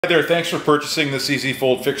Hi there, thanks for purchasing this Easy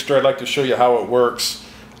Fold fixture. I'd like to show you how it works.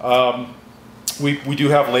 We do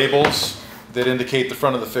have labels that indicate the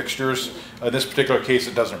front of the fixtures. In this particular case,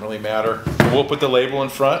 it doesn't really matter. We'll put the label in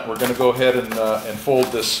front. We're going to go ahead and fold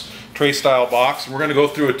this tray style box. We're going to go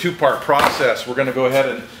through a two-part process. We're going to go ahead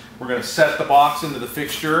and we're going to set the box into the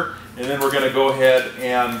fixture, and then we're going to go ahead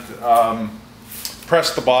and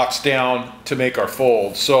press the box down to make our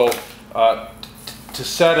fold. So to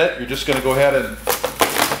set it, you're just going to go ahead and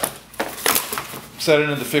set it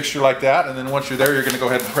in the fixture like that, and then once you're there, you're going to go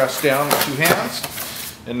ahead and press down with two hands,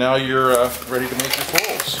 and now you're ready to make your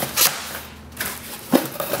folds.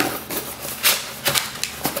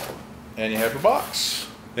 And you have your box.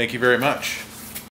 Thank you very much.